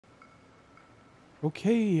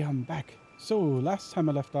Okay, I'm back. So, last time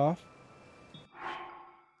I left off,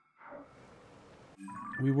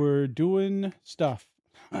 we were doing stuff.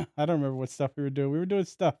 I don't remember what stuff we were doing. We were doing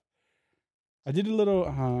stuff. I did a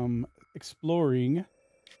little exploring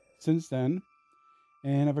since then,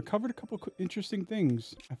 and I've uncovered a couple interesting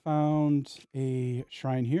things. I found a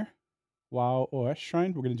shrine here. Wow, OS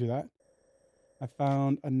shrine. We're going to do that. I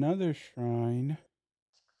found another shrine.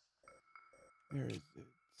 Where is it?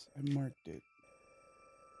 I marked it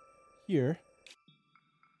here.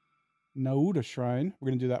 Nauda shrine. We're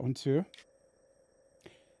going to do that one too.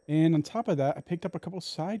 And on top of that, I picked up a couple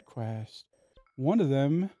side quests. One of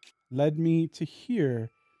them led me to here.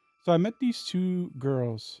 So I met these two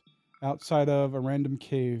girls outside of a random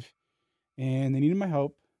cave, and they needed my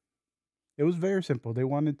help. It was very simple. They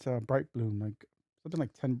wanted bright bloom, like something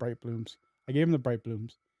like 10 bright blooms. I gave them the bright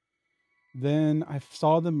blooms. Then I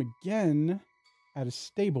saw them again at a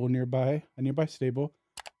stable nearby, a nearby stable.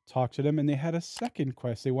 Talked to them, and they had a second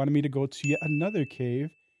quest. They wanted me to go to yet another cave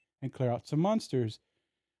and clear out some monsters.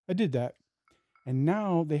 I did that. And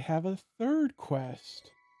now they have a third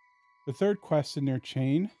quest. The third quest in their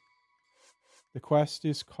chain. The quest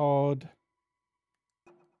is called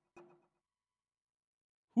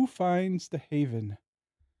Who Finds the Haven?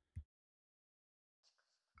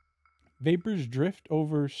 Vapors drift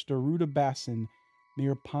over Staruda Basin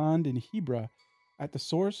near a pond in Hebra. At the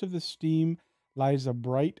source of the steam lies a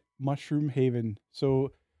bright mushroom haven.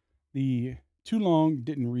 So the too long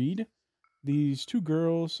didn't read. These two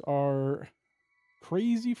girls are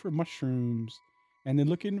crazy for mushrooms, and they're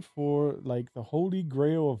looking for like the holy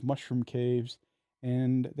grail of mushroom caves,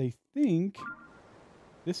 and they think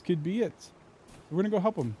this could be it. We're gonna go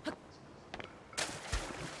help them.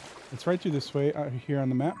 It's right through this way here on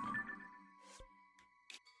the map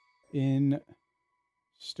in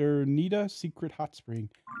Sternita Secret Hot Spring.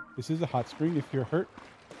 This is a hot spring. If you're hurt,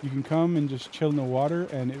 you can come and just chill in the water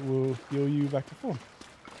and it will heal you back to full.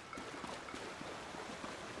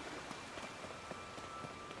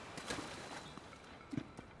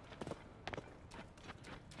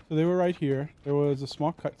 So they were right here. There was a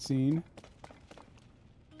small cutscene.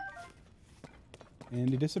 And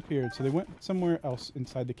they disappeared. So they went somewhere else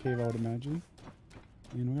inside the cave, I would imagine.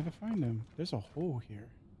 And we have to find them. There's a hole here.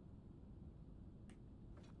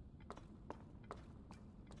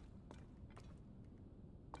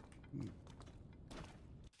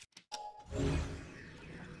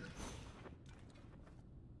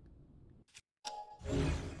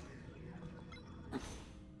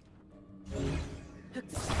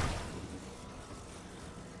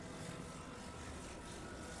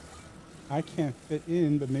 I can't fit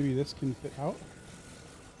in, but maybe this can fit out.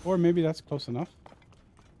 Or maybe that's close enough.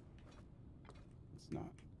 It's not.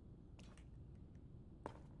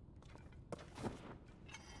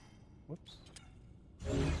 Whoops.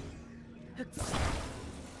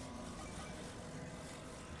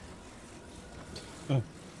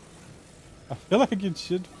 I feel like it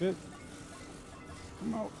should fit.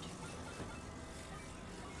 Come out.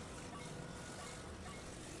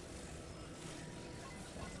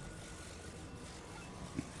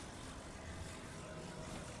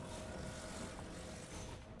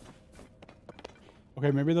 Okay,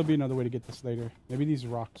 maybe there'll be another way to get this later. Maybe these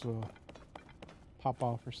rocks will pop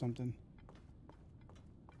off or something.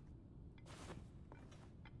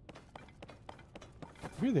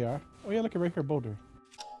 Here they are. Oh yeah, look at right here, boulder.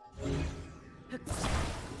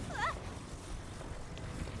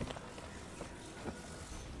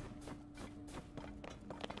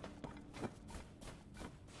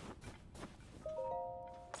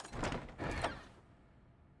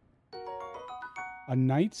 A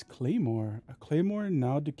knight's claymore. A claymore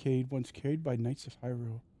now decayed, once carried by knights of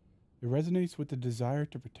Hyrule. It resonates with the desire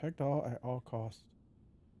to protect all at all costs.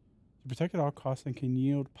 To protect at all costs and can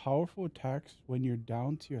yield powerful attacks when you're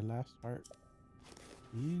down to your last heart.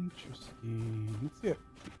 Interesting. Let's see it.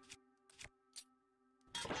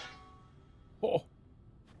 Oh.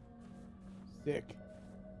 Sick.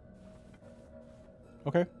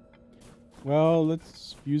 Okay. Well,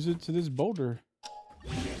 let's fuse it to this boulder.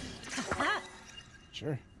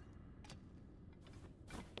 Sure.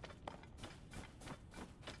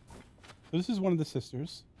 So this is one of the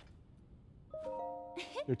sisters.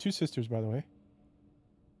 There are two sisters, by the way.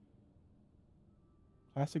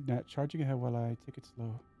 Classic net, charging ahead while I take it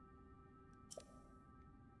slow.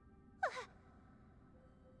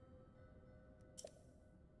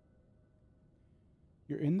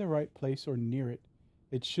 You're in the right place or near it.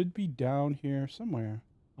 It should be down here somewhere.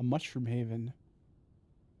 A mushroom haven.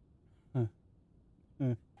 Huh.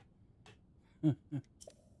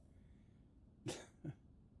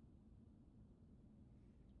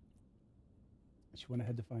 She went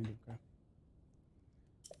ahead to find it. Okay.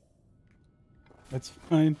 That's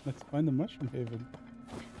fine. Let's find the mushroom haven.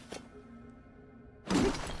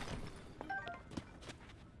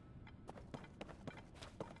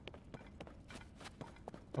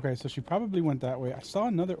 Okay, so she probably went that way. I saw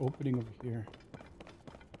another opening over here.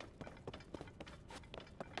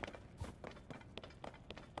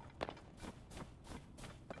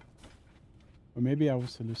 Or maybe I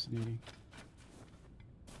was hallucinating.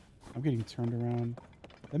 I'm getting turned around.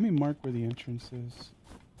 Let me mark where the entrance is.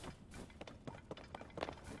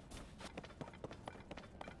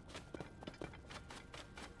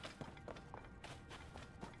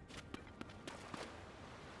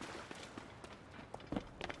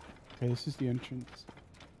 Okay, this is the entrance.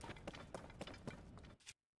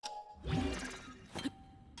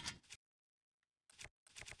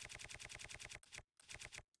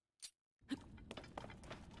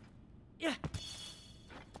 Yeah.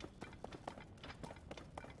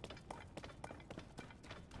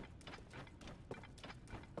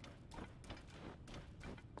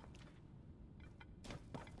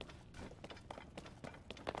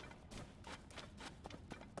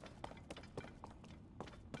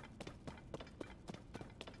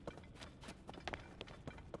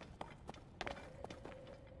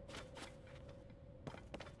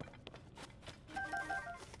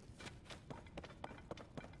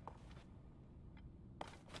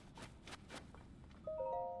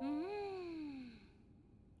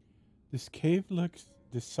 This cave looks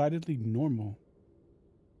decidedly normal.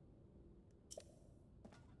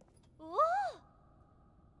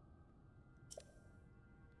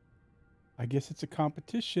 I guess it's a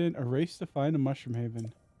competition, a race to find a mushroom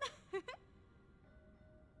haven.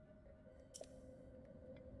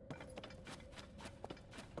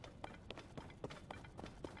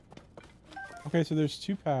 Okay, so there's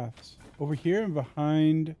two paths. Over here and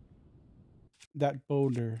behind that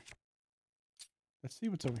boulder. Let's see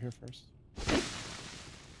what's over here first.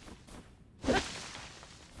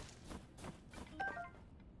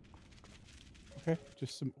 Okay,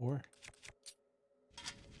 just some ore.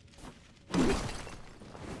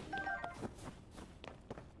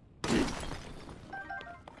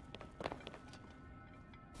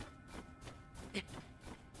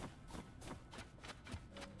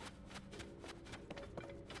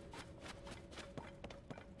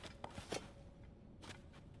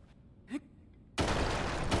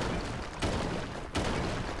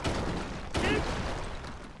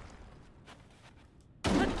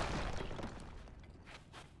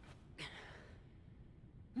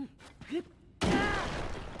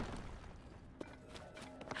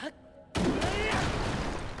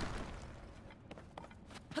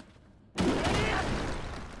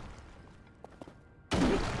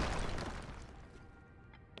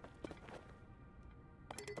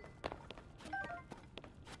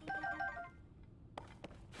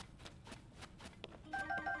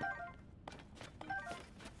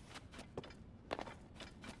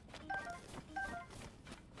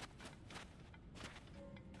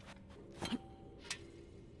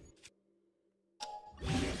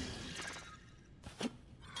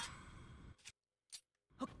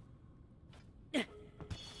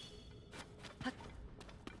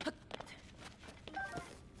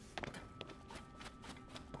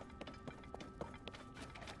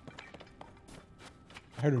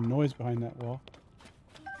 I heard a noise behind that wall.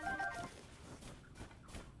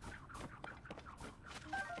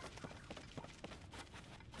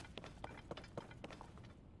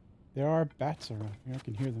 There are bats around here. I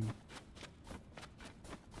can hear them.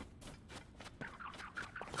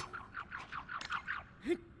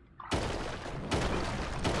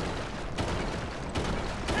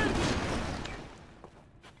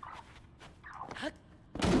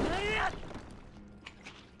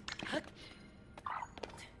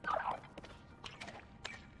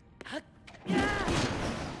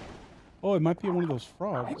 Oh, it might be one of those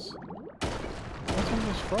frogs. That's one of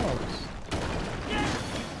those frogs. Oh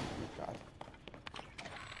my god.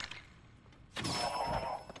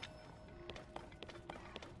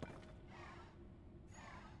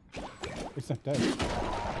 It's not dead.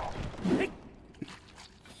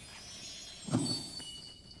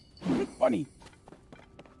 Bunny!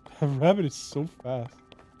 The rabbit is so fast.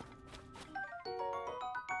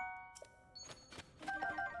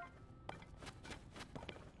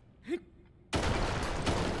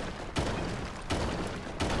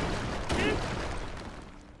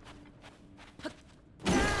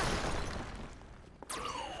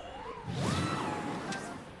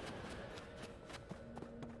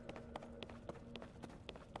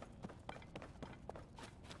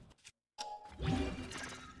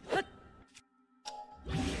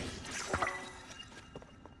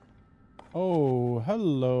 Oh,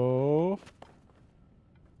 hello.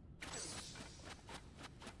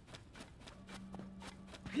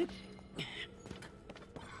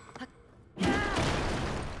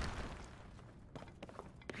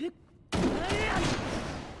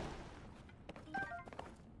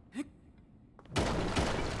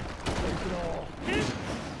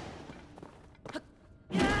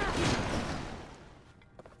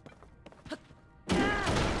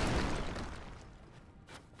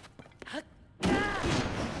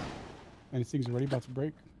 And this thing's already about to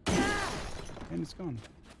break. And it's gone.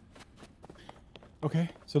 Okay,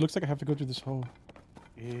 so it looks like I have to go through this hole.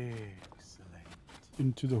 Excellent.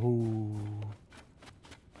 Into the hole.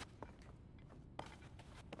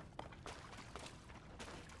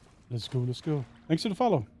 Let's go, let's go. Thanks for the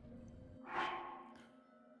follow.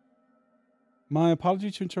 My apology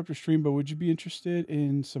to interrupt your stream, but would you be interested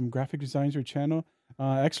in some graphic designs or channel?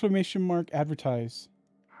 Exclamation mark advertise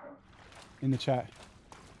in the chat.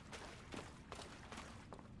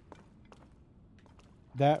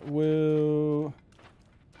 That will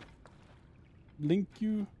link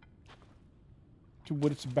you to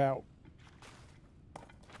what it's about.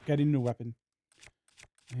 Getting a new weapon.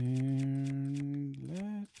 And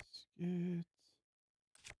let's get...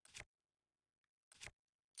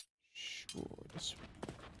 Sure, this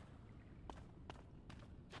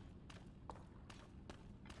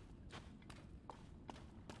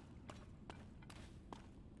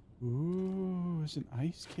one. Ooh, it's an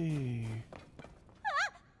ice cave.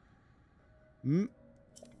 Hmm.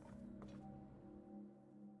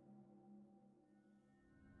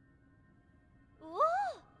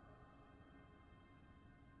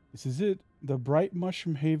 This is it. The bright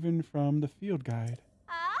mushroom haven from the field guide.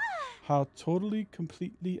 How totally,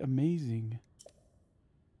 completely amazing.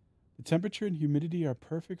 The temperature and humidity are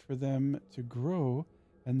perfect for them to grow,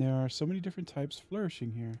 and there are so many different types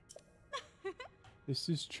flourishing here. This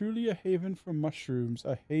is truly a haven for mushrooms,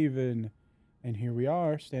 a haven. And here we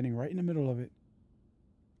are, standing right in the middle of it.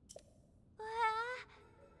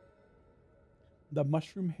 The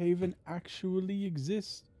mushroom haven actually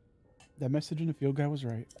exists. That message in the field guide was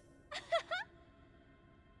right.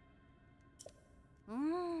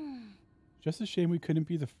 Just a shame we couldn't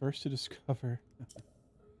be the first to discover.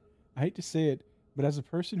 I hate to say it, but as a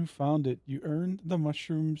person who found it, you earned the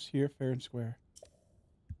mushrooms here fair and square.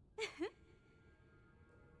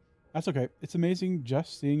 That's okay. It's amazing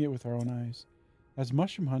just seeing it with our own eyes. As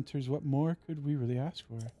mushroom hunters, what more could we really ask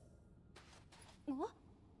for?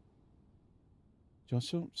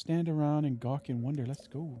 Just don't stand around and gawk and wonder. Let's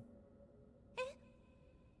go.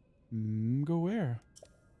 Go where?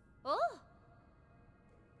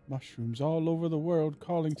 Mushrooms all over the world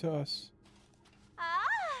calling to us.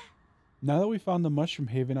 Now that we found the mushroom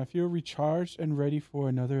haven, I feel recharged and ready for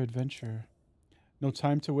another adventure. No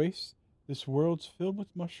time to waste. This world's filled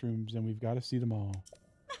with mushrooms and we've got to see them all.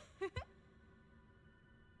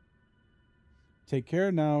 Take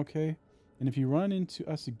care now, okay? And if you run into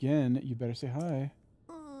us again, you better say hi.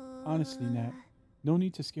 Honestly, Nat, no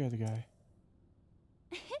need to scare the guy.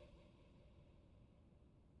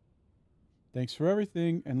 Thanks for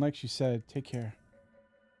everything, and like she said, take care.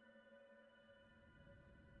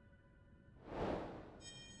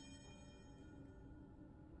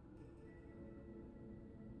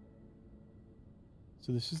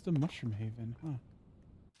 So this is the mushroom haven, huh?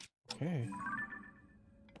 Okay.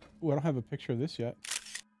 Ooh, I don't have a picture of this yet.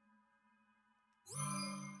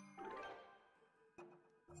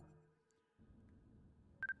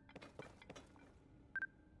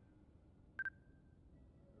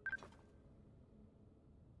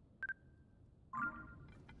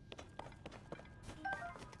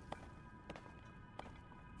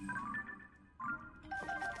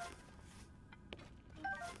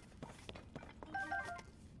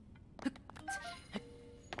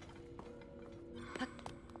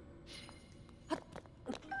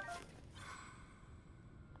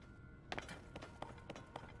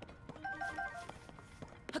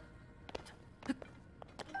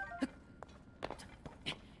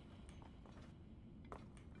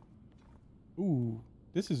 Ooh,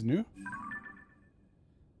 this is new.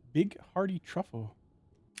 Big hearty truffle.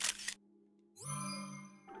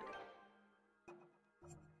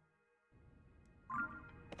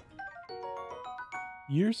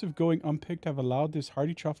 Years of going unpicked have allowed this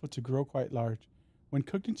hardy truffle to grow quite large. When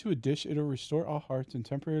cooked into a dish, it'll restore all hearts and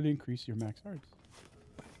temporarily increase your max hearts.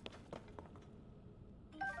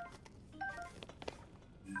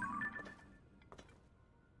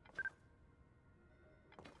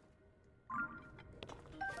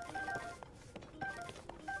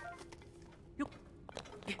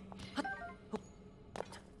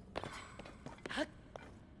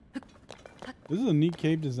 This is a neat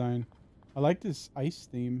cave design. I like this ice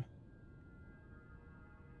theme.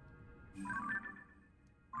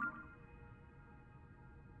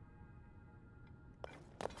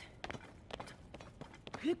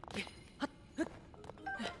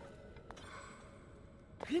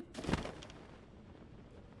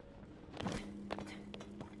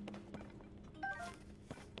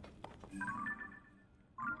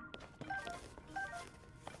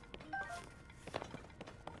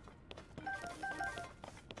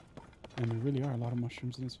 And there really are a lot of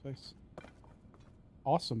mushrooms in this place.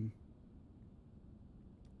 Awesome.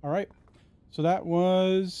 All right. So that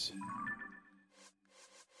was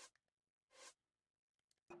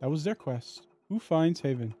their quest. Who finds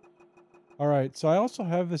Haven? All right. So I also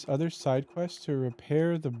have this other side quest to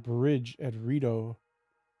repair the bridge at Rito.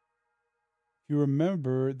 If you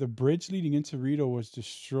remember, the bridge leading into Rito was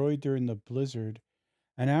destroyed during the blizzard.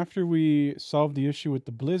 And after we solved the issue with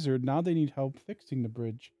the blizzard, now they need help fixing the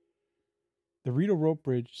bridge. The Rito Rope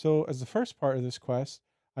Bridge. So as the first part of this quest,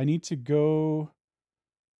 I need to go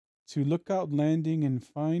to Lookout Landing and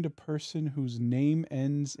find a person whose name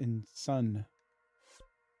ends in Sun.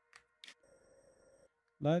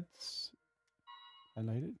 Let's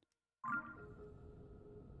highlight it.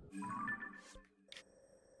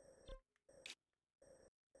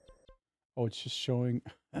 Oh, it's just showing.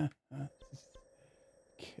 Okay,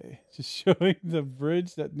 just showing the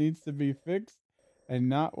bridge that needs to be fixed and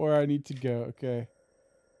not where I need to go. Okay.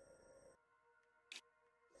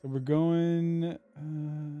 So we're going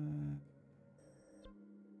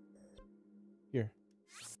here.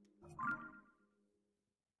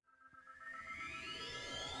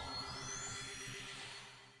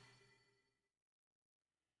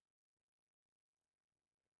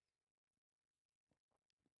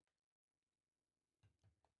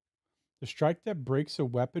 The strike that breaks a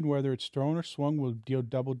weapon, whether it's thrown or swung, will deal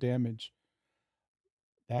double damage.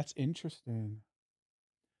 That's interesting.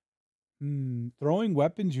 Throwing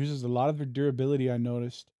weapons uses a lot of their durability, I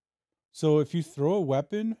noticed. So if you throw a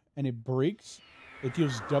weapon and it breaks, it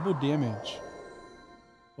deals double damage.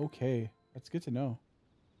 Okay, that's good to know.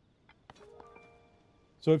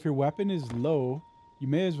 So if your weapon is low, you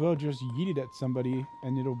may as well just yeet it at somebody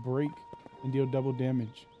and it'll break and deal double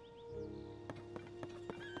damage.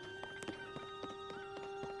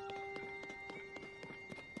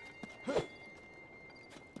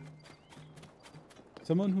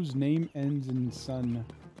 Someone whose name ends in Sun.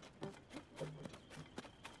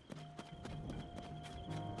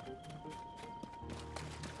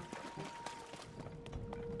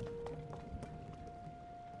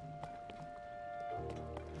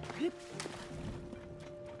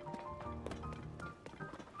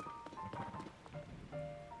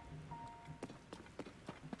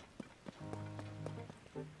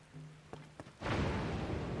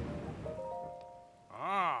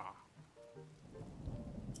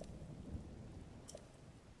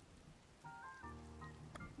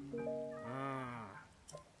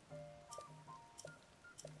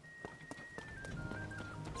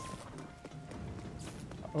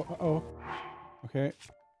 Oh. Okay.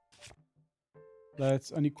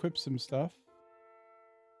 Let's unequip some stuff.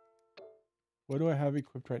 What do I have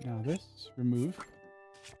equipped right now? This. Remove.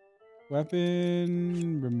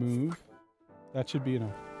 Weapon. Remove. That should be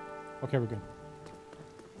enough. Okay, we're good.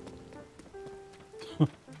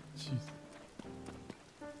 Jeez.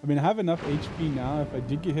 I mean, I have enough HP now. If I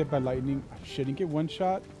did get hit by lightning, I shouldn't get one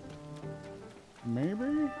shot.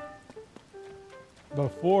 Maybe?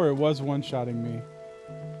 Before, it was one-shotting me.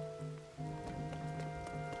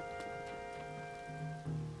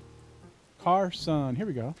 Carson. Here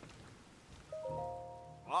we go.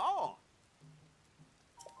 Oh.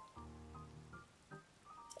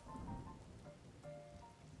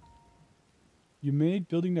 You made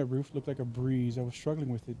building that roof look like a breeze. I was struggling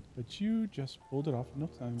with it, but you just pulled it off in no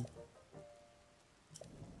time.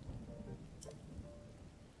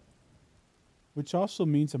 Which also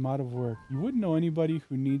means I'm out of work. You wouldn't know anybody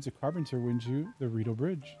who needs a carpenter, wouldn't you? The Rito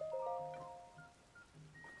Bridge.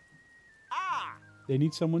 They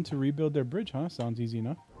need someone to rebuild their bridge, huh? Sounds easy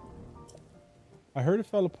enough. I heard it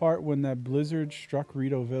fell apart when that blizzard struck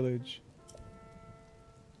Rito Village.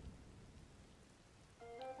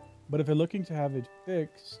 But if you're looking to have it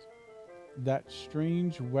fixed, that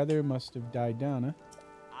strange weather must have died down,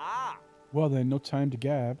 huh? Well then, no time to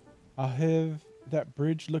gab. I'll have that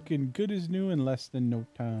bridge looking good as new in less than no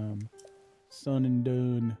time. Son and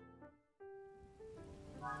done.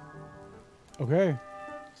 Okay.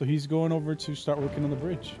 So he's going over to start working on the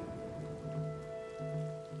bridge.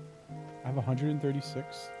 I have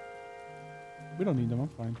 136. We don't need them. I'm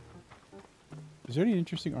fine. Is there any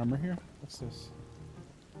interesting armor here? What's this?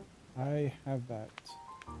 I have that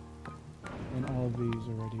in all of these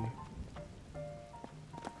already.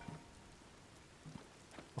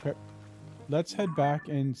 Okay. Let's head back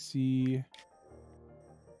and see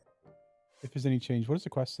if there's any change. What does the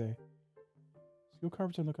quest say? Skill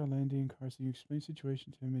carpenter look on landing. Carson, you explained the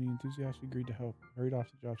situation to him and he enthusiastically agreed to help. Hurried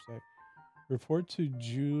off the job site. Report to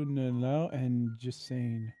Junelo and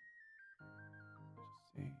Jasane.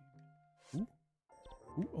 Ooh.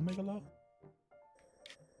 Ooh, Omega Law.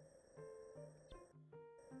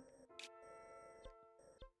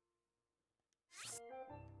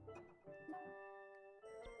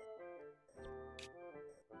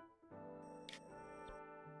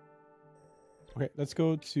 Okay, let's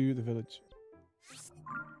go to the village.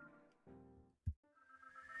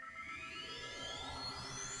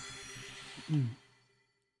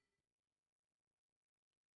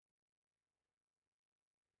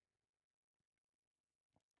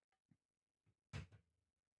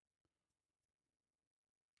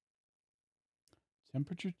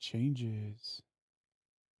 Temperature changes.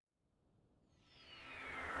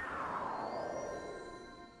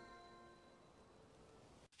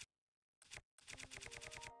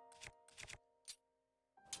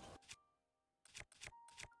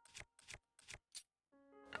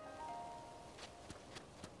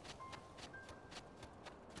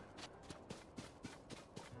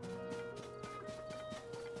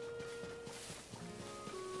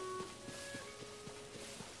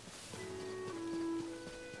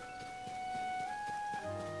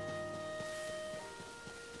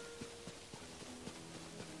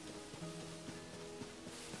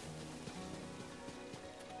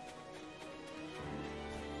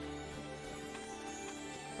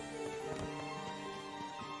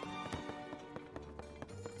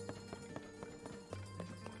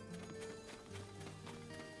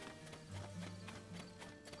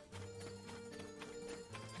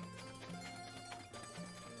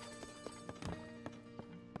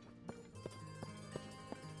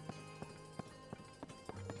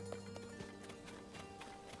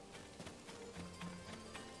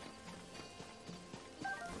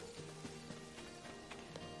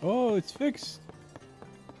 Oh, it's fixed.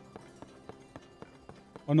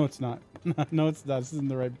 Oh, no, it's not. No, it's not. This isn't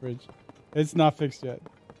the right bridge. It's not fixed yet.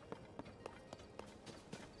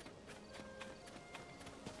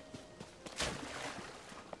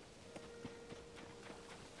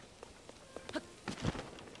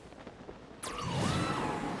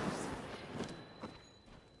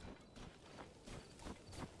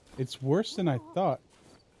 It's worse than I thought.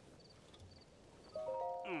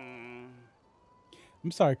 I'm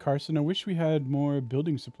sorry, Carson. I wish we had more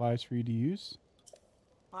building supplies for you to use.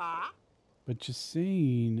 But just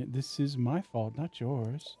saying, this is my fault, not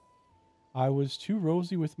yours. I was too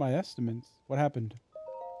rosy with my estimates. What happened?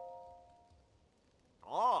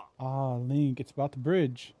 Ah, Link, it's about the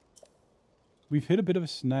bridge. We've hit a bit of a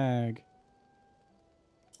snag.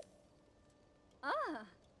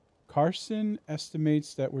 Carson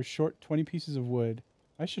estimates that we're short 20 pieces of wood.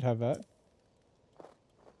 I should have that.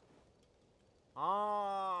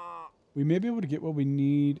 We may be able to get what we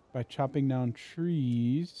need by chopping down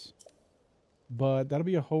trees, but that'll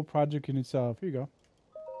be a whole project in itself. Here you go.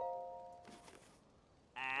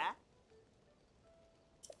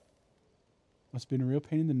 Must have been a real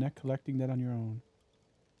pain in the neck collecting that on your own.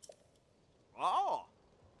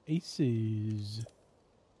 Aces.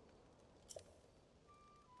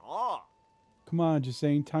 Come on, just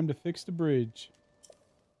saying, time to fix the bridge.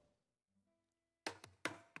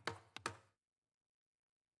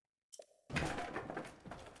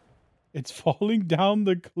 It's falling down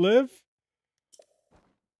the cliff?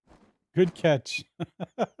 Good catch.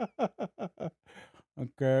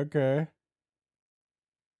 Okay.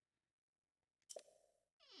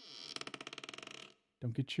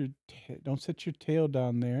 Don't set your tail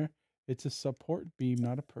down there. It's a support beam,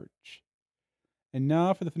 not a perch. And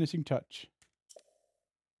now for the finishing touch.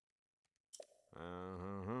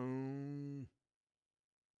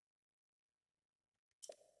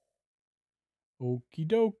 Okie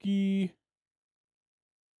dokie.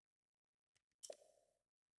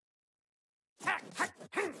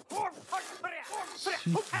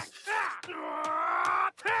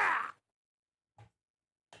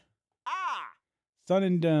 Done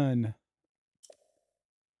and done.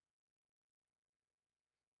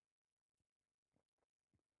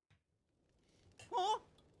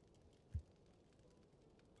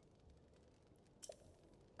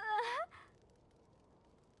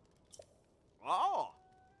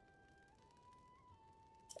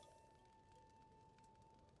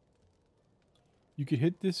 You could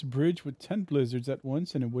hit this bridge with 10 blizzards at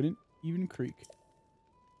once and it wouldn't even creak.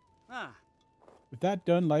 With that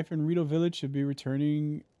done, life in Rito Village should be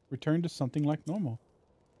returned to something like normal.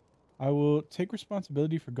 I will take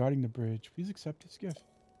responsibility for guarding the bridge. Please accept this gift.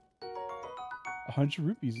 100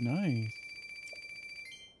 rupees, nice.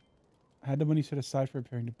 I had the money set aside for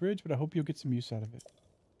repairing the bridge, but I hope you'll get some use out of it.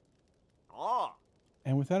 Oh.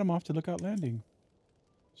 And with that, I'm off to Lookout Landing.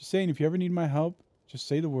 Just saying, if you ever need my help, just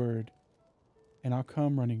say the word, and I'll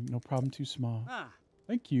come running. No problem too small. Ah.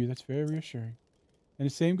 Thank you. That's very reassuring. And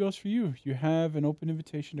the same goes for you. You have an open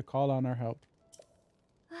invitation to call on our help.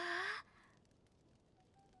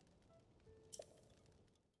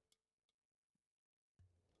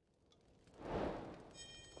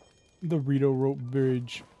 The Rito Rope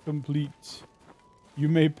Bridge complete. You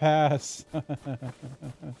may pass.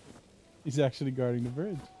 He's actually guarding the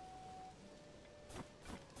bridge.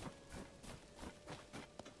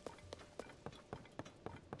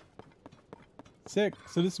 Sick.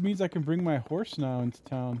 So this means I can bring my horse now into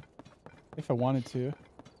town. If I wanted to.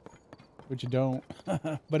 Which I don't.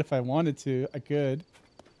 But if I wanted to, I could.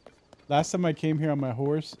 Last time I came here on my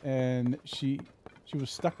horse and she was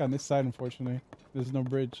stuck on this side, unfortunately. There's no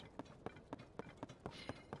bridge.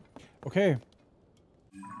 Okay.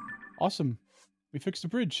 Awesome. We fixed the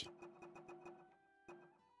bridge.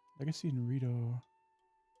 Legacy in Rito.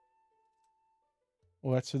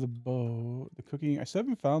 Oh, that's for the bow. The cooking. I still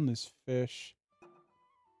haven't found this fish.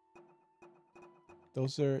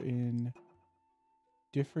 Those are in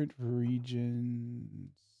different regions.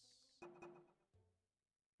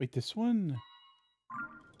 Wait, this one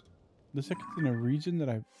looks like it's in a region that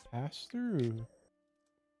I passed through.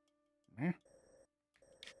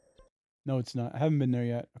 No, it's not. I haven't been there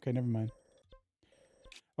yet. Okay, never mind.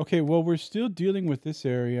 Okay, well, we're still dealing with this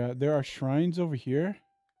area. There are shrines over here.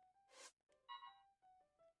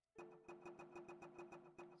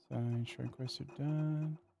 Shrine quests are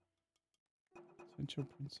done. Essential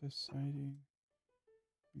princess sighting.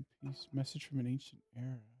 Peace. Message from an ancient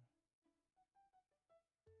era.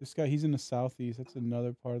 This guy, he's in the southeast. That's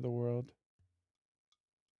another part of the world.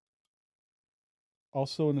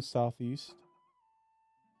 Also in the southeast.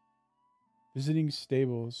 Visiting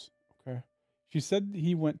stables. Okay. She said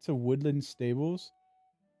he went to Woodland Stables,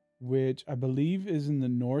 which I believe is in the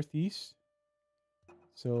northeast.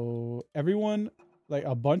 So everyone, like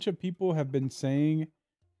a bunch of people have been saying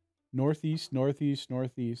northeast, northeast,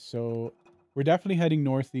 northeast. So we're definitely heading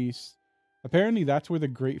northeast. Apparently that's where the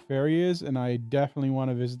Great Ferry is, and I definitely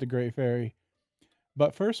want to visit the Great Ferry.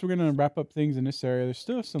 But first, we're going to wrap up things in this area. There's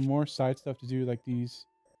still some more side stuff to do, like these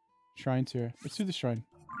shrines here. Let's do the shrine.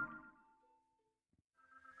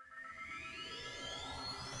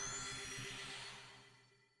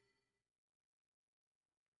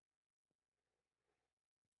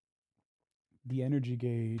 The energy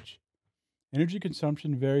gauge. Energy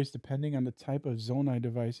consumption varies depending on the type of Zonai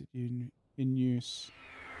device in use.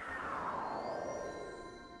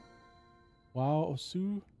 Wow,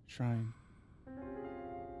 Osu Shrine.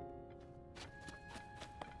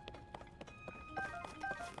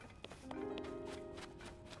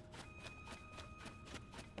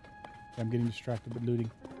 I'm getting distracted with looting.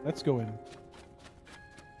 Let's go in.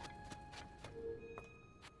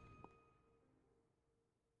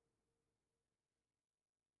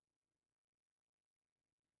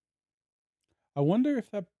 I wonder if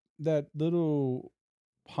that little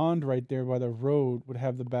pond right there by the road would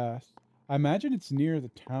have the bath. I imagine it's near the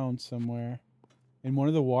town somewhere. In one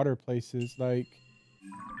of the water places, like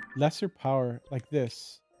lesser power, like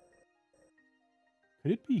this.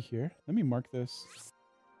 Could it be here? Let me mark this.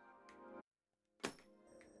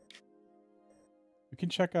 We can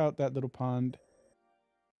check out that little pond.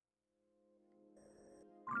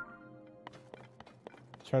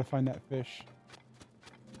 Try to find that fish.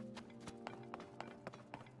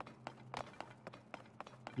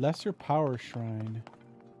 Lesser Power Shrine.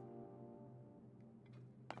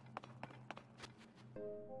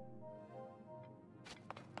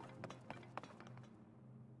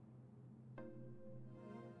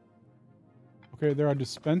 Okay, there are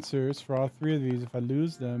dispensers for all three of these. If I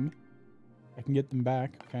lose them, I can get them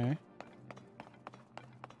back. Okay.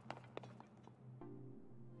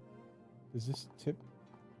 Does this tip?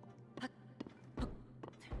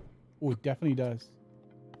 Oh, it definitely does.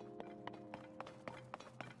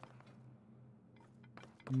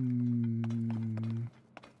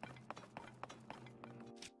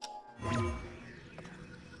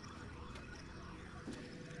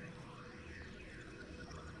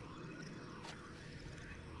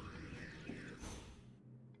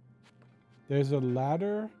 There's a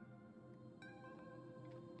ladder.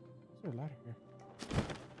 Is there a ladder here?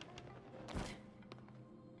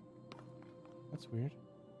 That's weird.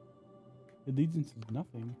 It leads into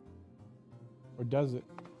nothing. Or does it?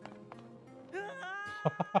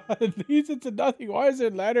 It leads into nothing. Why is there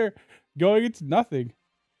ladder going into nothing?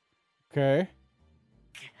 Okay.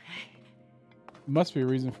 Must be a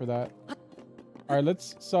reason for that. All right,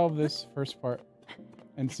 let's solve this first part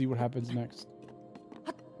and see what happens next.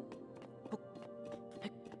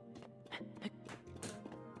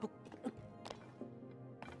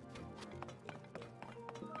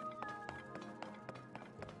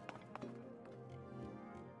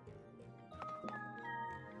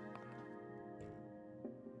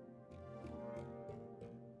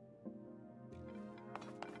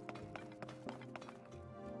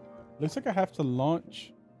 Looks like I have to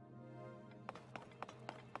launch.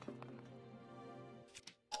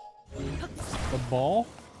 The ball?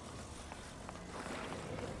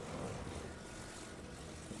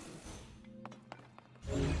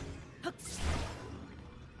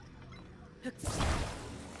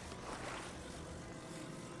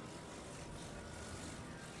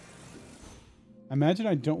 Imagine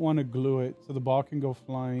I don't want to glue it so the ball can go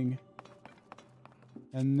flying.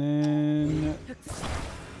 And then...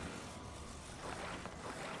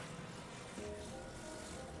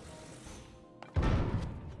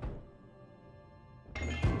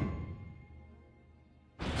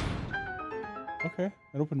 Okay,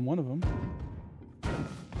 that opened one of them.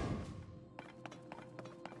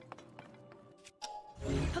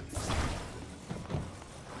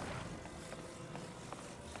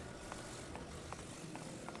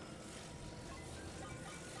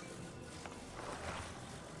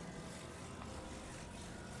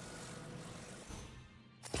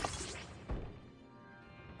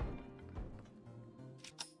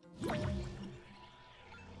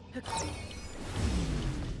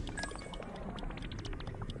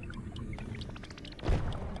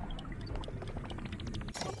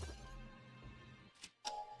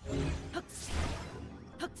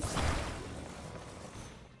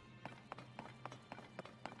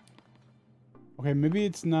 Okay, maybe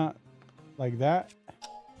it's not like that.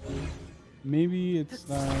 Maybe it's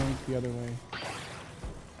like the other way.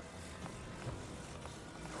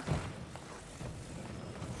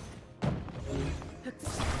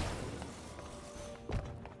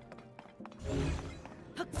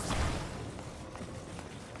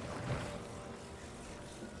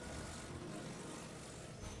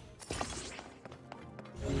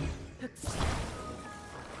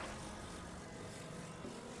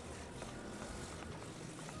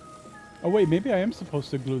 Oh wait, maybe I am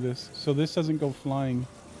supposed to glue this so this doesn't go flying.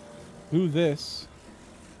 Glue this,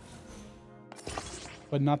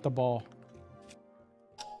 but not the ball.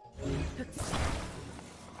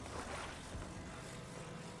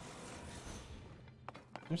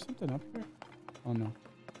 There's something up here? Oh no.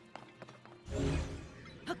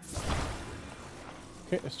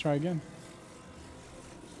 Okay, let's try again.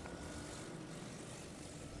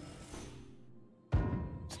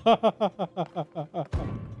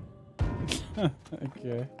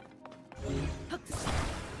 Okay.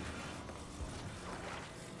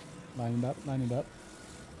 Line it up, line it up.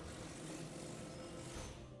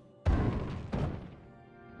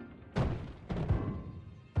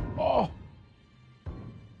 Oh!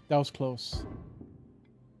 That was close.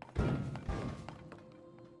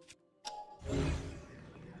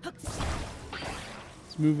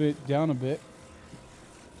 Let's move it down a bit.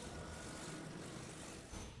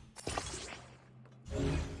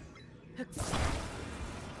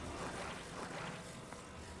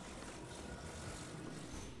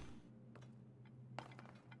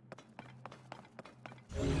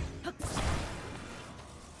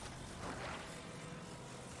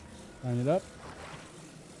 Line it up.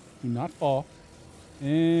 Do not fall.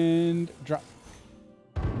 And drop.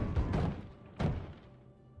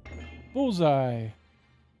 Bullseye.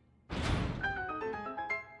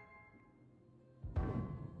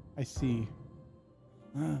 I see.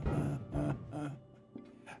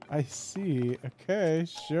 I see. Okay,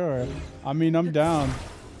 sure. I mean, I'm down.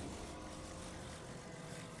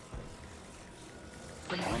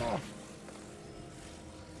 Come on off.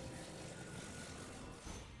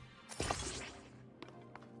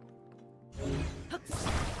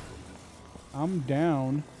 I'm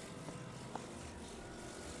down.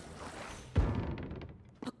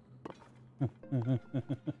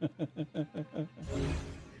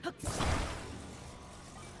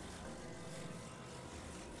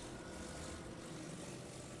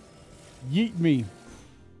 Yeet me.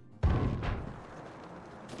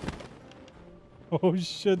 Oh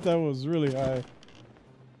shit, that was really high.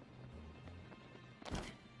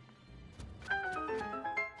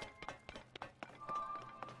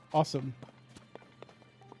 Awesome.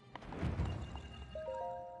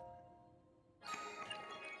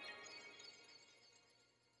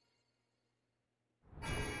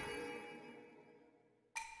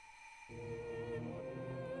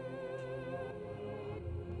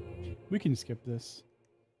 We can skip this.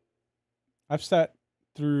 I've sat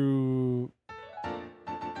through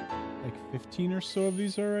like 15 or so of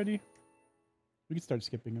these already. We can start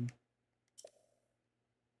skipping them.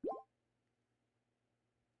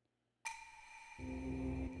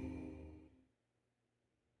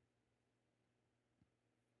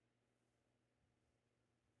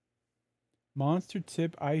 Monster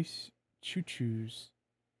tip ice choo-choos.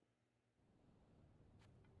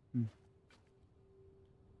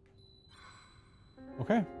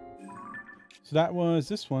 Okay. So that was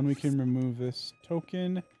this one. We can remove this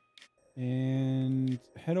token and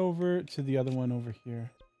head over to the other one over here.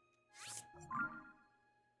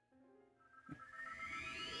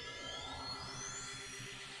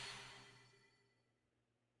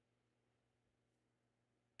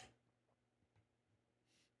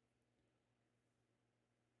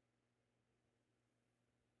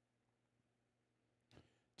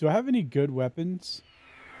 Do I have any good weapons?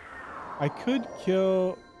 I could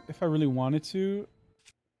kill, if I really wanted to,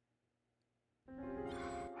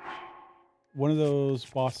 one of those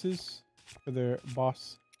bosses for their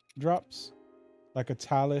boss drops, like a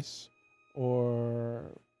Talus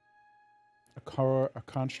or a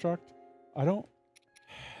construct. I don't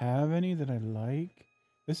have any that I like.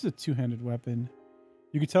 This is a two-handed weapon.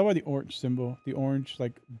 You can tell by the orange symbol, the orange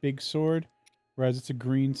like big sword, whereas it's a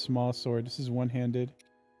green small sword. This is one-handed.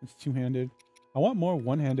 It's two-handed. I want more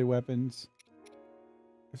one-handed weapons.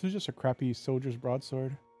 This is just a crappy soldier's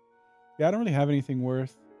broadsword. Yeah, I don't really have anything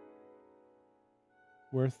worth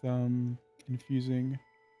infusing.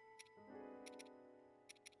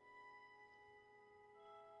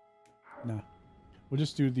 Nah. We'll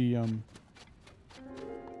just do the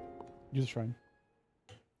do the shrine.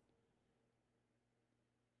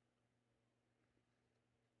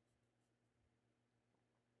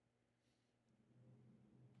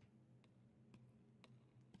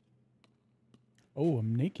 Oh,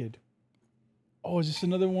 I'm naked. Oh, is this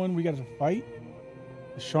another one we got to fight?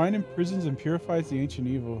 The shrine imprisons and purifies the ancient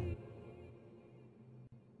evil.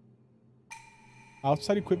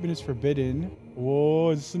 Outside equipment is forbidden.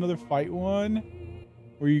 Whoa, is this another fight one?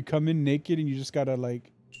 Where you come in naked and you just gotta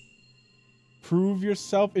like prove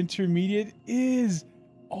yourself. Intermediate is.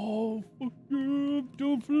 Oh, fuck you,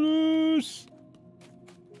 Doofus.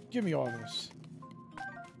 Give me all this.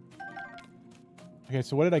 Okay,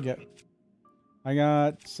 so what did I get? I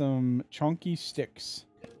got some chunky sticks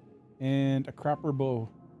and a crapper bow.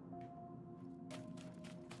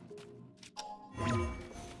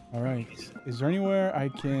 All right. Is there anywhere I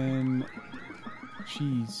can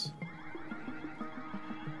cheese?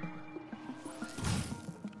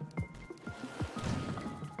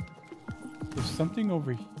 There's something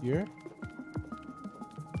over here.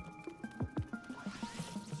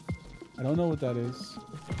 I don't know what that is.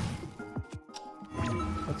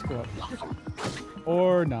 Let's go up.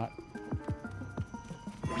 Or not.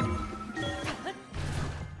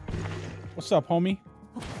 What's up, homie?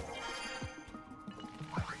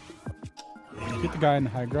 Get the guy in the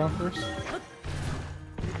high ground first.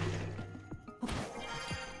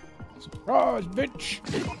 Surprise, bitch!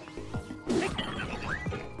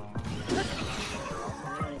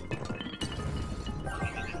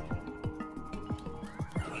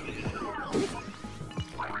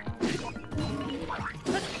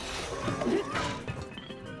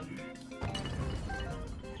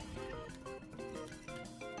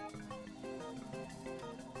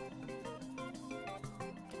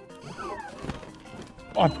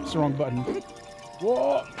 Oh, I pressed the wrong button.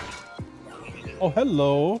 Whoa! Oh,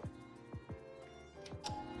 hello.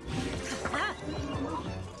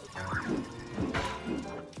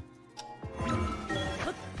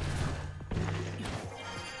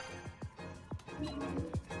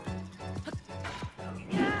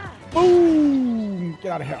 Boom!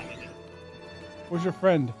 Get out of here. Where's your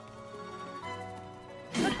friend?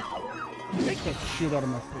 Take that shit out of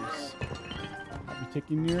my face. I'll be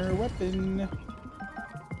taking your weapon.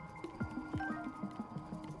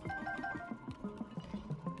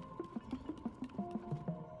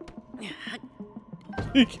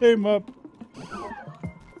 He came up.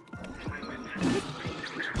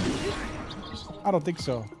 I don't think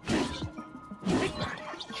so.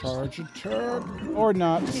 Charge attack or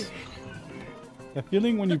not. The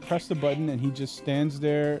feeling when you press the button and he just stands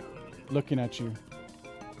there looking at you.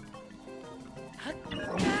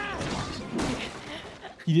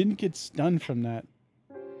 He didn't get stunned from that.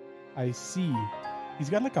 I see. He's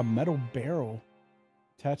got like a metal barrel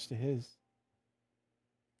attached to his.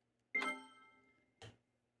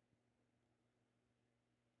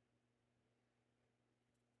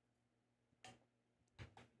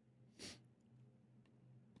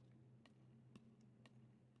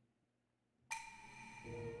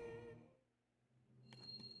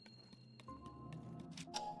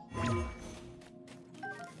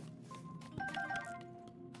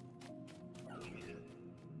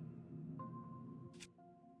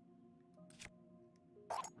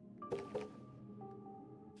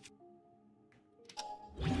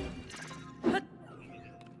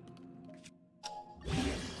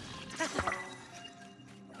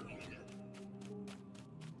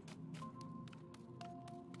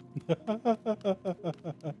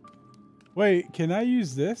 Wait, can I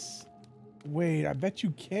use this? Wait, I bet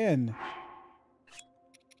you can.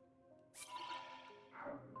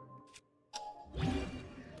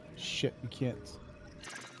 Shit, you can't.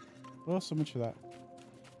 Well, so much for that.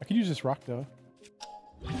 I could use this rock, though.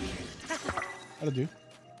 That'll do.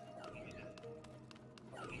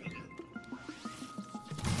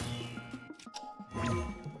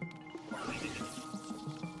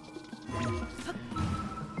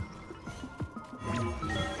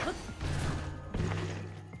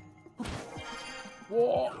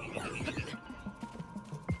 Whoa!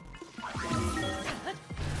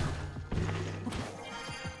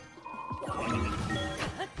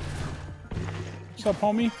 What's up,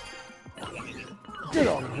 homie? Get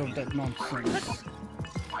out of here with that nonsense.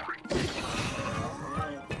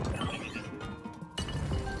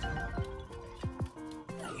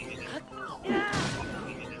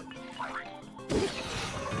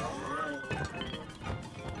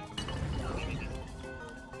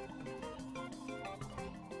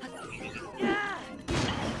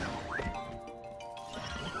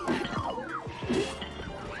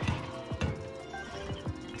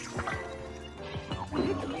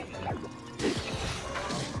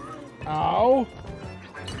 Ow!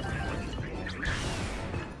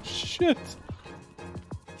 Shit!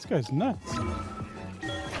 This guy's nuts.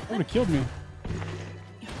 That would have killed me.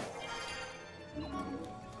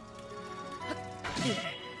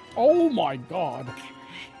 Oh my god!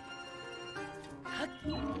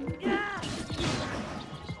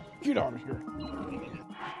 Get out of here.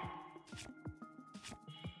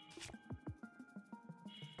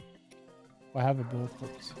 I have a bill of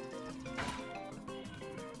clips.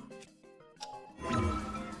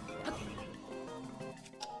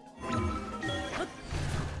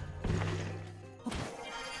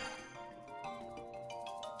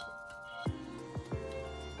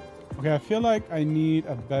 Okay, I feel like I need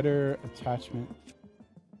a better attachment.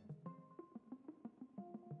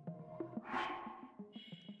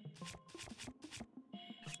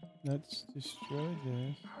 Let's destroy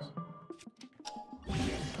this.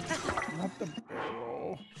 Not the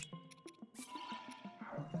barrel.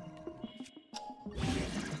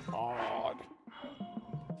 God.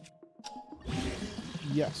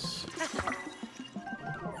 Yes.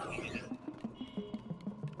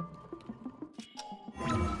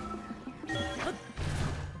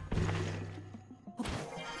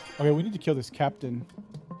 Okay, we need to kill this captain.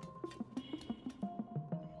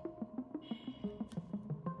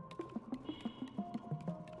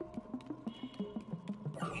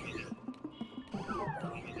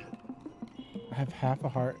 I have half a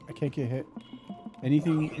heart. I can't get hit.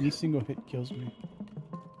 Any single hit kills me.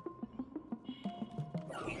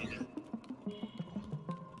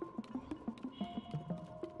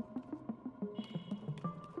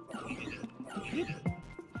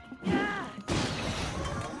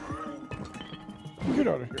 Get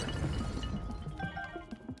out of here.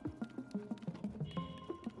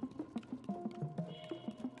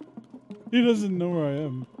 He doesn't know where I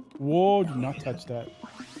am. Whoa, do not touch that.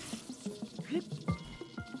 Dude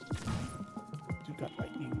got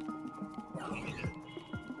lightning.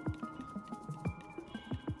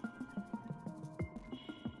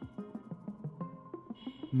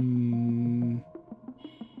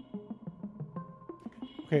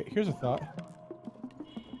 Okay, here's a thought.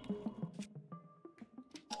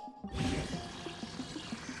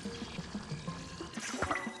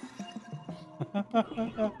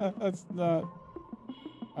 That's not.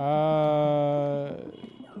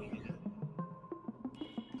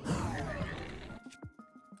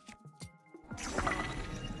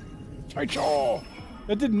 Rachel!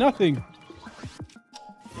 That did nothing.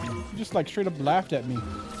 You just like straight up laughed at me.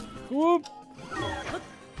 Whoop!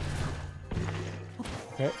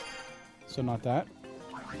 Okay. So not that.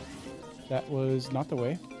 That was not the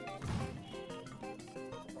way.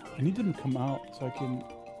 I need them to come out so I can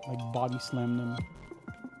like body slam them.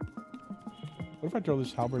 What if I throw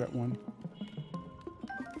this halberd at one?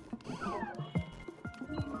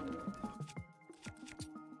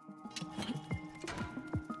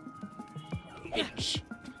 Bitch!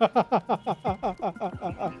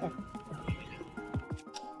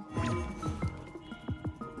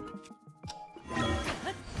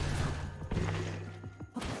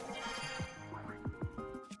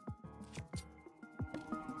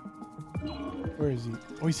 Where is he?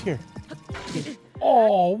 Oh, he's here.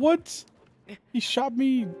 Oh, what? He shot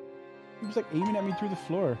me. He was like aiming at me through the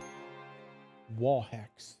floor. Wall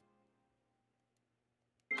hacks.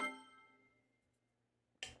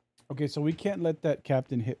 Okay, so we can't let that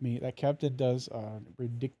captain hit me. That captain does a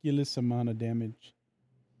ridiculous amount of damage.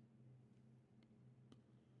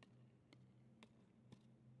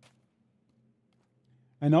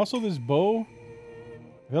 And also this bow,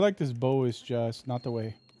 I feel like this bow is just not the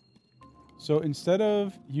way. So instead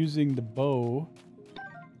of using the bow,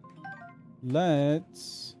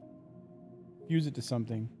 let's fuse it to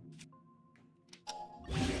something.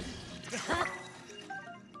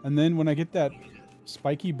 And then when I get that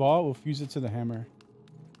spiky ball, we'll fuse it to the hammer.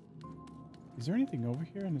 Is there anything over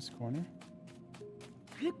here in this corner?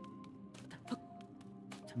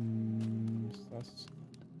 Sus.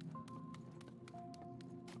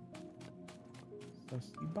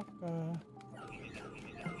 Sussy baka.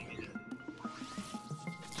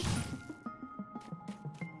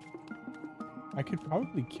 I could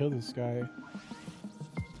probably kill this guy.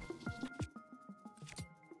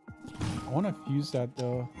 I want to fuse that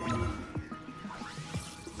though.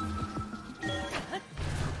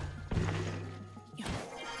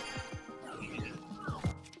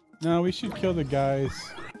 No, we should kill the guys.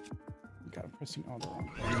 God, I'm pressing all the wrong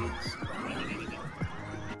buttons.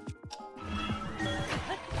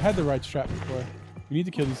 I had the right strap before. We need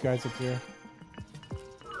to kill these guys up here.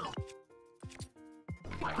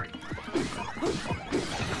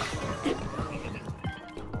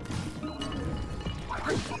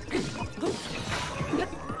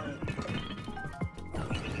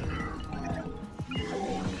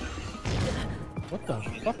 What the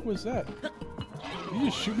fuck was that? Did you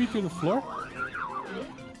just shoot me through the floor?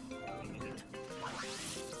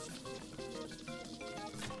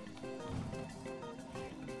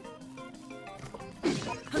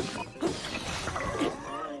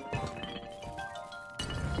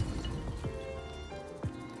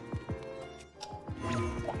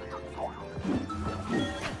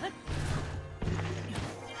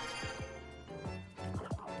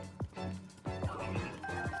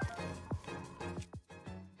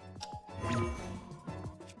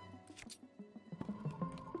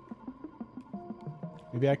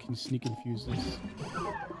 Maybe I can sneak and fuse this.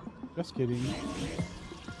 Just kidding.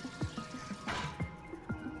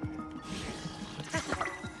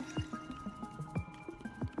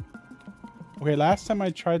 Okay, last time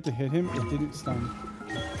I tried to hit him, it didn't stun.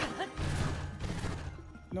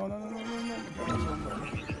 No, no, no, no, no, no.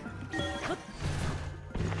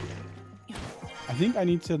 I think I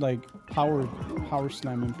need to like power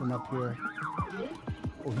slam him from up here.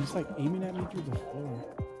 Oh, he's like aiming at me through the floor.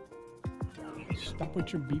 Stop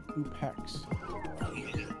with your beep boop hacks.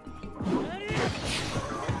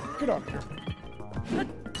 Get up here.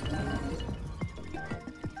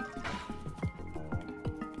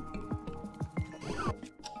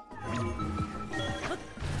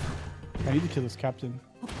 I need to kill this captain.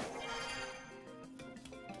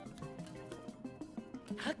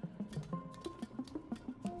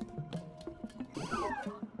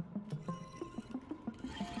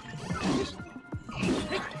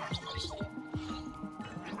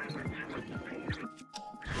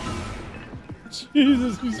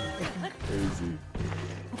 Jesus, he's fucking crazy.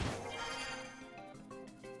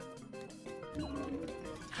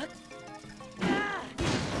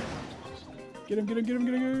 Get him, get him, get him,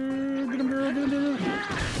 get him, get him, girl, get him, girl.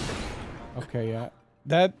 Okay, yeah.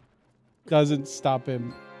 That doesn't stop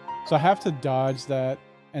him. So I have to dodge that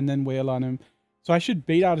and then wail on him. So I should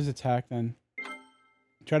bait out his attack then.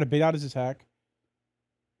 Try to bait out his attack.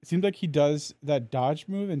 It seems like he does that dodge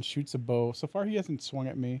move and shoots a bow. So far he hasn't swung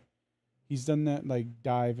at me. He's done that like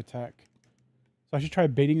dive attack. So I should try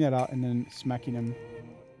baiting that out and then smacking him.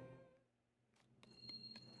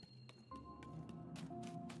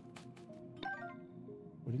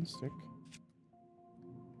 Wooden stick.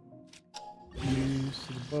 Use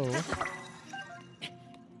the bow.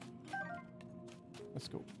 Let's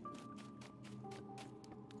go.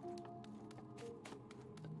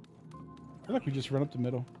 I feel like we just run up the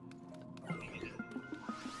middle.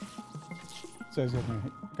 So this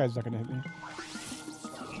guy's not gonna hit me.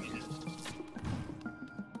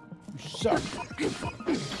 You suck.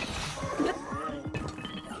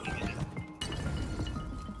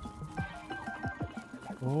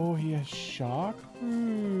 Oh, he has shock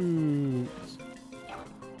fruit.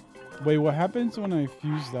 Wait, what happens when I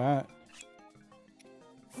fuse that?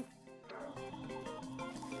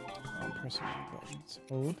 I'm pressing the buttons.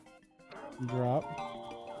 Hold. Drop.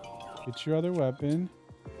 Get your other weapon.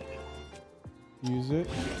 Use it.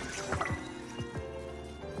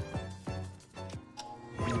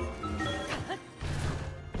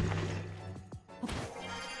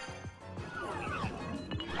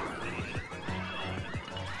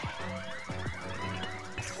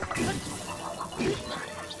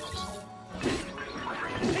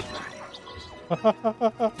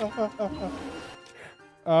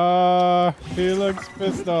 He looks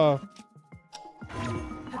pissed off.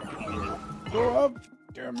 Go up,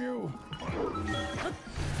 damn you.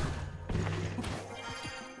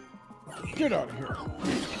 Get out of here.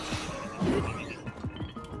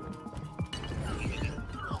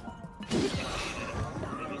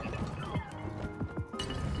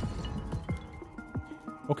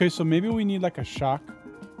 Okay, so maybe we need like a shock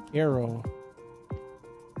arrow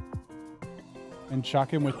and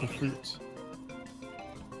shock him with the fruit.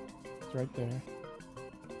 It's right there.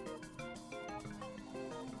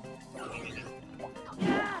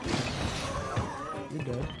 You're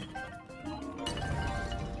dead.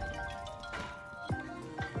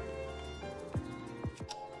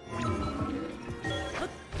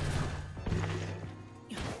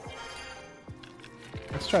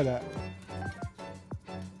 Let's try that.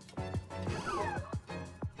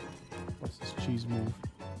 What's this cheese move?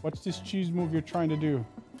 What's this cheese move you're trying to do?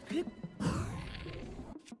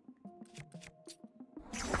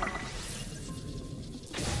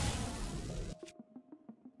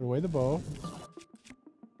 Put away the bow.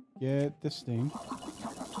 Get this thing.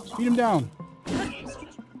 Beat him down.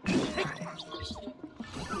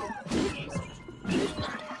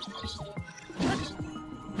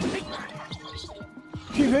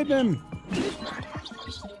 Keep hitting him.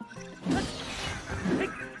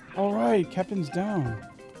 All right, Captain's down.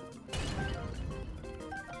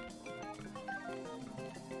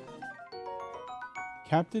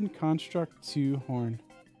 Captain Construct 2 Horn.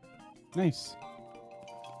 Nice.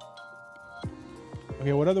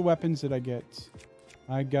 Okay, what other weapons did I get?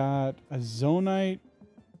 I got a Zonite.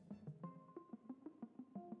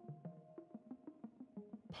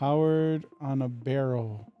 Powered on a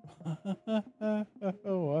barrel.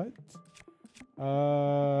 What?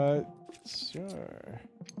 Sure.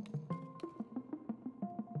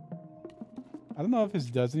 I don't know if this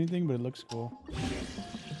does anything, but it looks cool.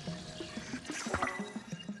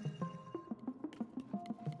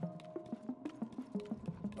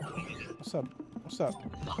 What's up? What's up?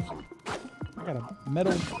 I got a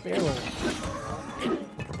metal barrel.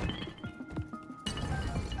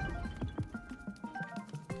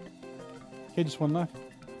 Okay, just one left.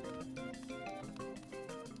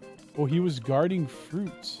 Oh, he was guarding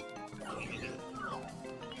fruit.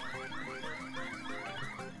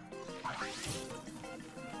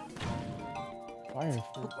 Fire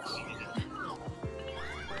fruits.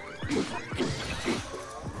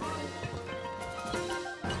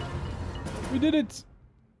 We did it!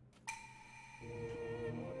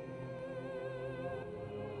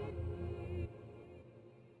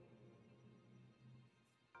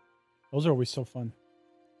 Those are always so fun.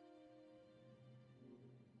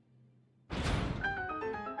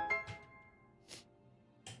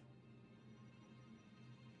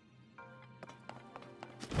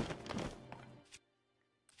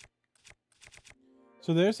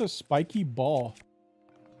 So there's a spiky ball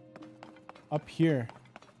up here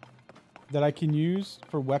that I can use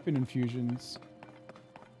for weapon infusions.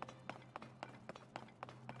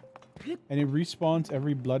 And it respawns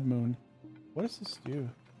every blood moon. What does this do?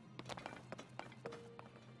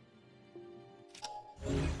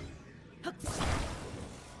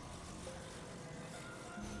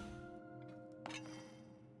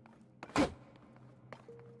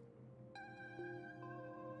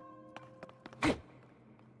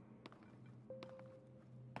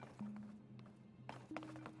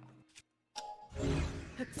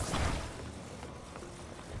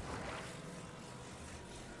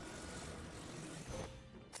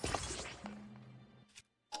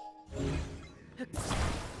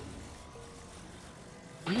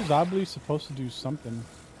 This is oddly supposed to do something.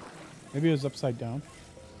 Maybe it was upside down.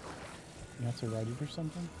 You have to write it or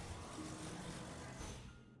something.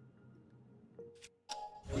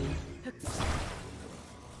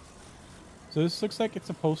 So this looks like it's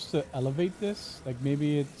supposed to elevate this. Like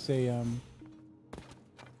maybe it's a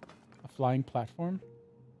flying platform.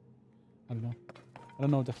 I don't know. I don't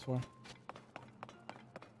know what that's for.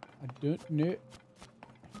 I don't know.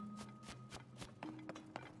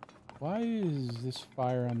 Why is this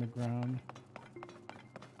fire on the ground?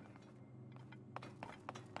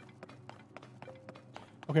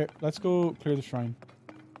 Okay, let's go clear the shrine.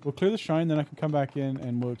 We'll clear the shrine, then I can come back in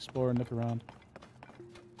and we'll explore and look around.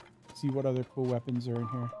 See what other cool weapons are in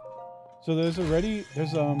here. So there's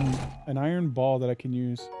an iron ball that I can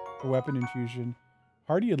use for weapon infusion.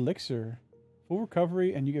 Hardy elixir. Full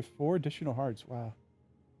recovery and you get 4 additional hearts. Wow.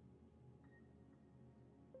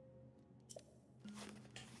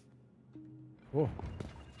 Cool.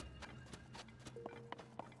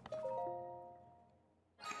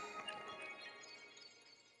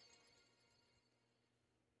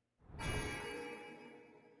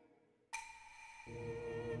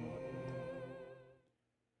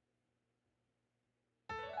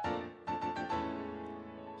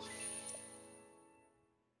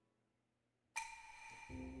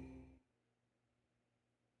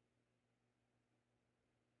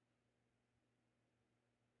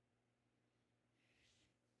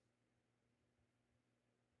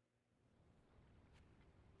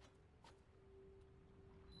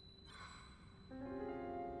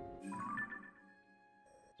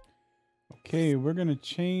 Okay, we're gonna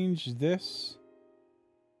change this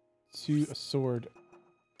to a sword.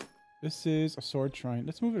 This is a sword shrine.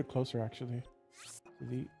 Let's move it closer, actually.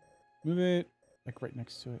 Delete. Move it like right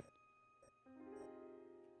next to it.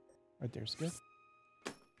 Right there's good.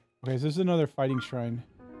 Okay, so this is another fighting shrine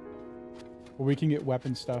where we can get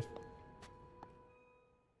weapon stuff.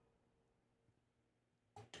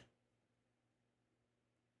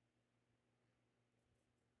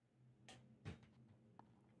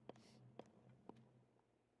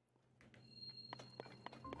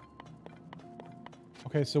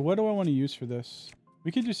 Okay, so what do I want to use for this?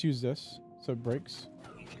 We could just use this so it breaks.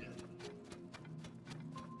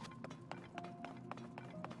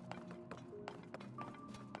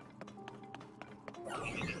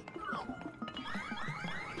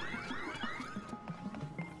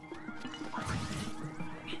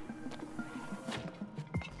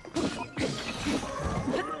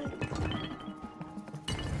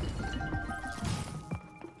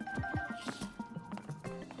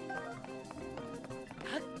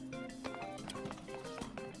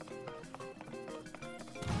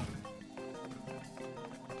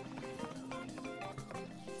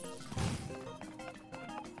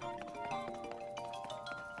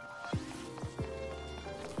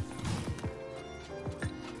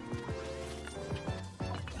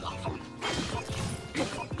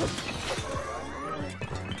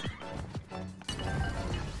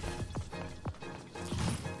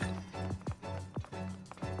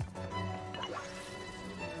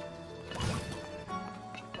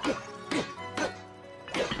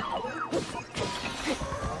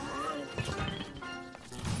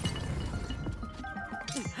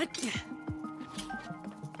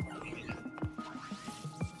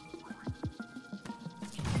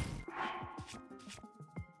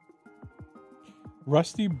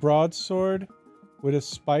 Rusty broadsword with a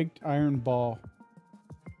spiked iron ball.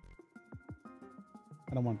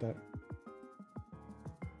 I don't want that.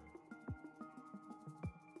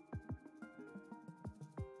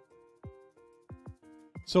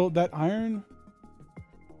 So that iron,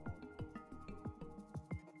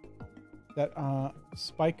 that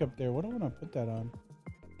spike up there, what do I want to put that on?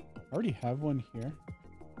 I already have one here.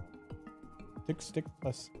 Thick stick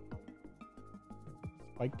plus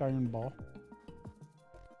spiked iron ball.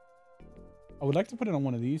 I would like to put it on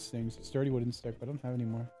one of these things. Sturdy wooden stick, but I don't have any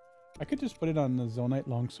more. I could just put it on the Zonite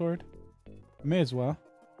longsword. I may as well.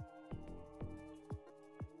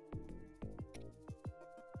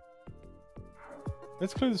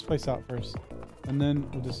 Let's clear this place out first, and then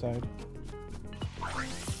we'll decide.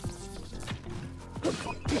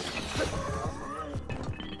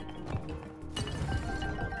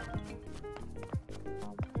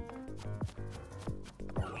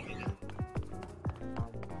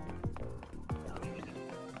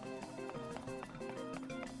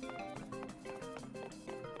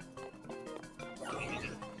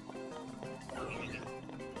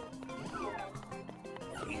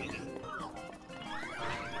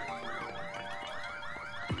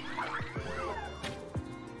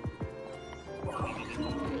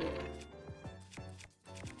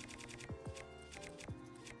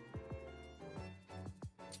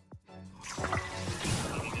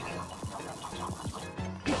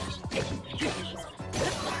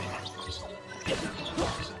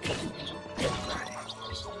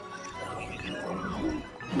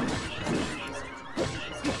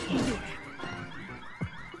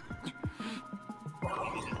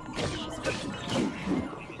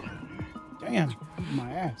 Damn,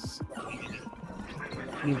 my ass.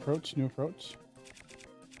 New approach, new approach.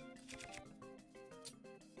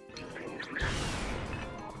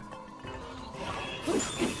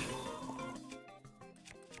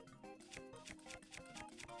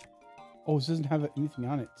 Oh, this doesn't have anything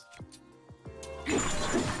on it.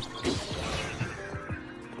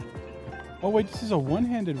 Oh wait, this is a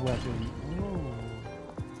one-handed weapon.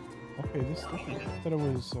 Oh. Okay, this is different. I thought it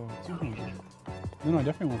was two-handed. No, I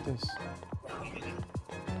definitely want this.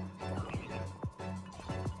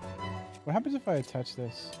 What happens if I attach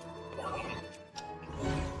this?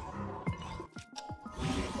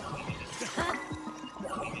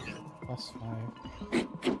 +5.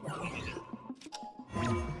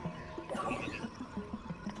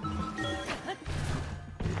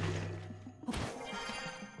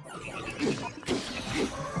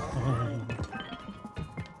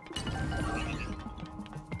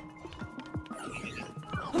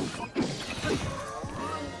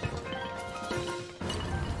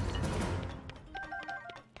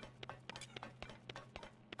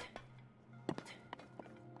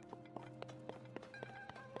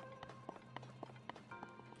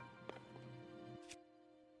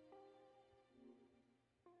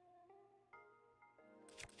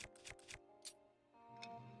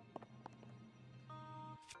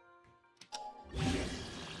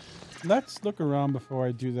 let's look around before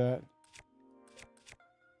I do that.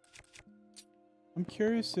 I'm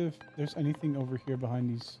curious if there's anything over here behind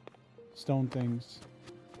these stone things.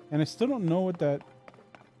 And I still don't know what that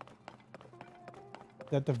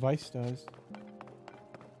device does.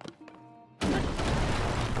 Uh-huh.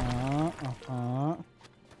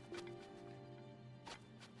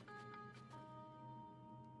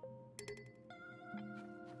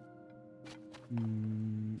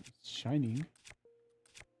 It's shining.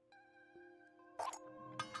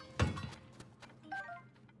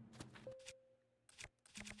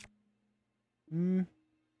 I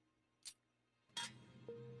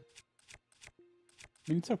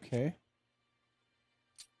mean, it's okay.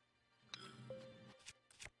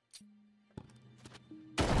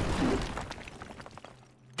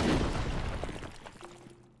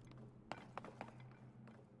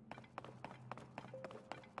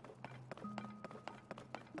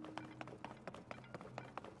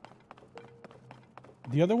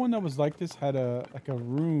 The other one that was like this had a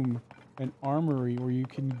room, an armory where you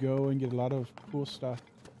can go and get a lot of cool stuff.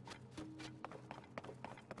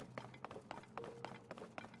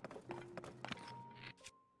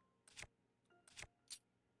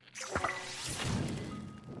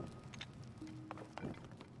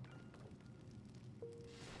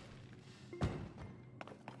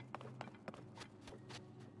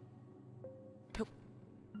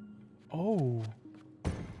 Oh.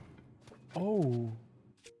 Oh.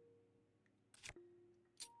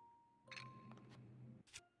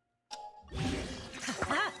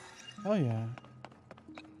 Hell yeah.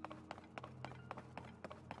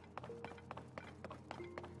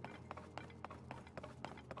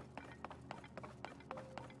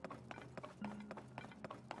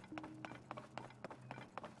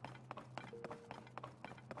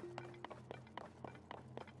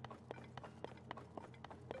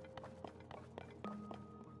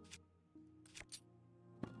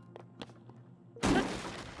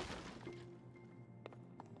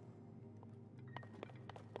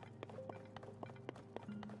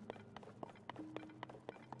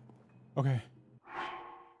 Okay.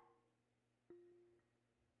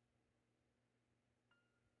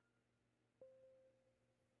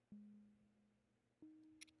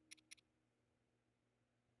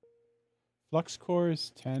 Flux core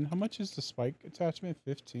is 10. How much is the spike attachment?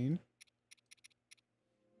 15.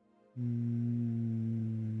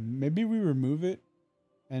 Maybe we remove it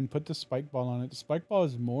and put the spike ball on it. The spike ball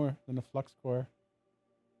is more than a flux core.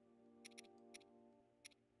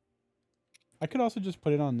 I could also just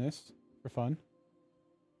put it on this for fun.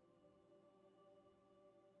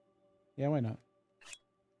 Yeah, why not?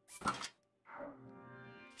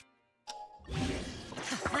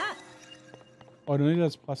 Oh, it only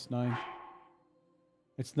does +9.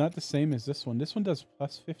 It's not the same as this one. This one does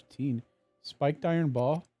 +15. Spiked iron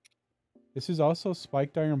ball. This is also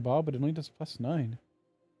spiked iron ball, but it only does +9.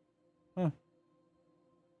 Huh.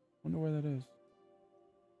 Wonder where that is.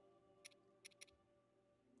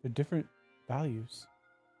 They're different values.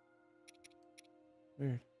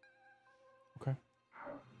 Weird. Okay.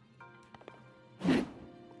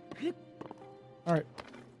 Alright.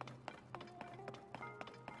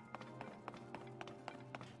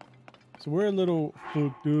 So we're a little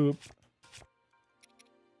fucked up.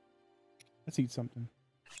 Let's eat something.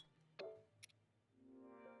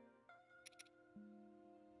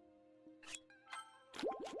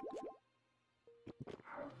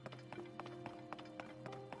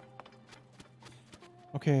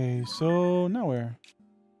 Okay, so now where?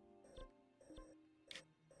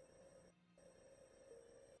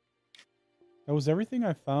 That was everything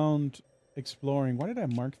I found exploring. Why did I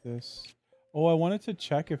mark this? Oh, I wanted to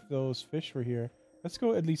check if those fish were here. Let's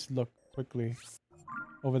go at least look quickly.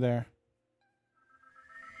 Over there.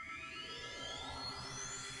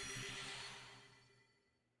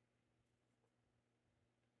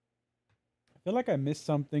 I feel like I missed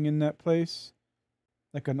something in that place.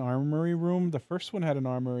 Like an armory room. The first one had an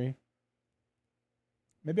armory.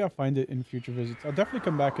 Maybe I'll find it in future visits. I'll definitely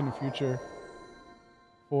come back in the future.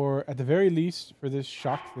 For, at the very least, for this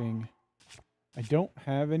shock thing. I don't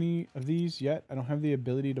have any of these yet. I don't have the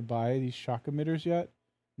ability to buy these shock emitters yet.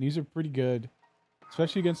 And these are pretty good.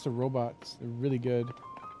 Especially against the robots. They're really good.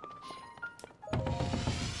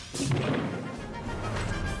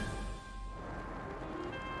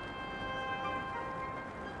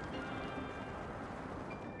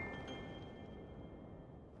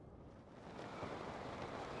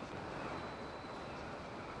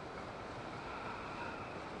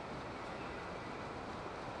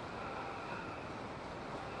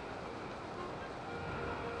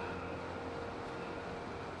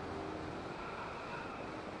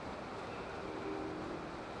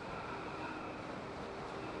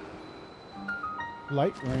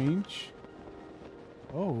 light range.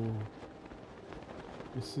 Oh.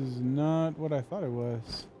 This is not what I thought it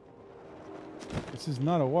was. This is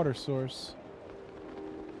not a water source.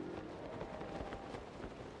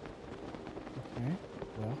 Okay,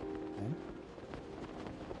 well, then.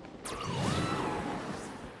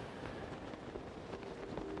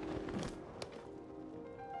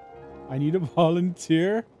 I need a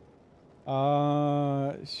volunteer?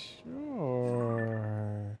 Sure.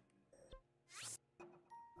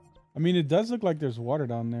 I mean, it does look like there's water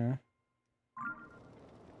down there.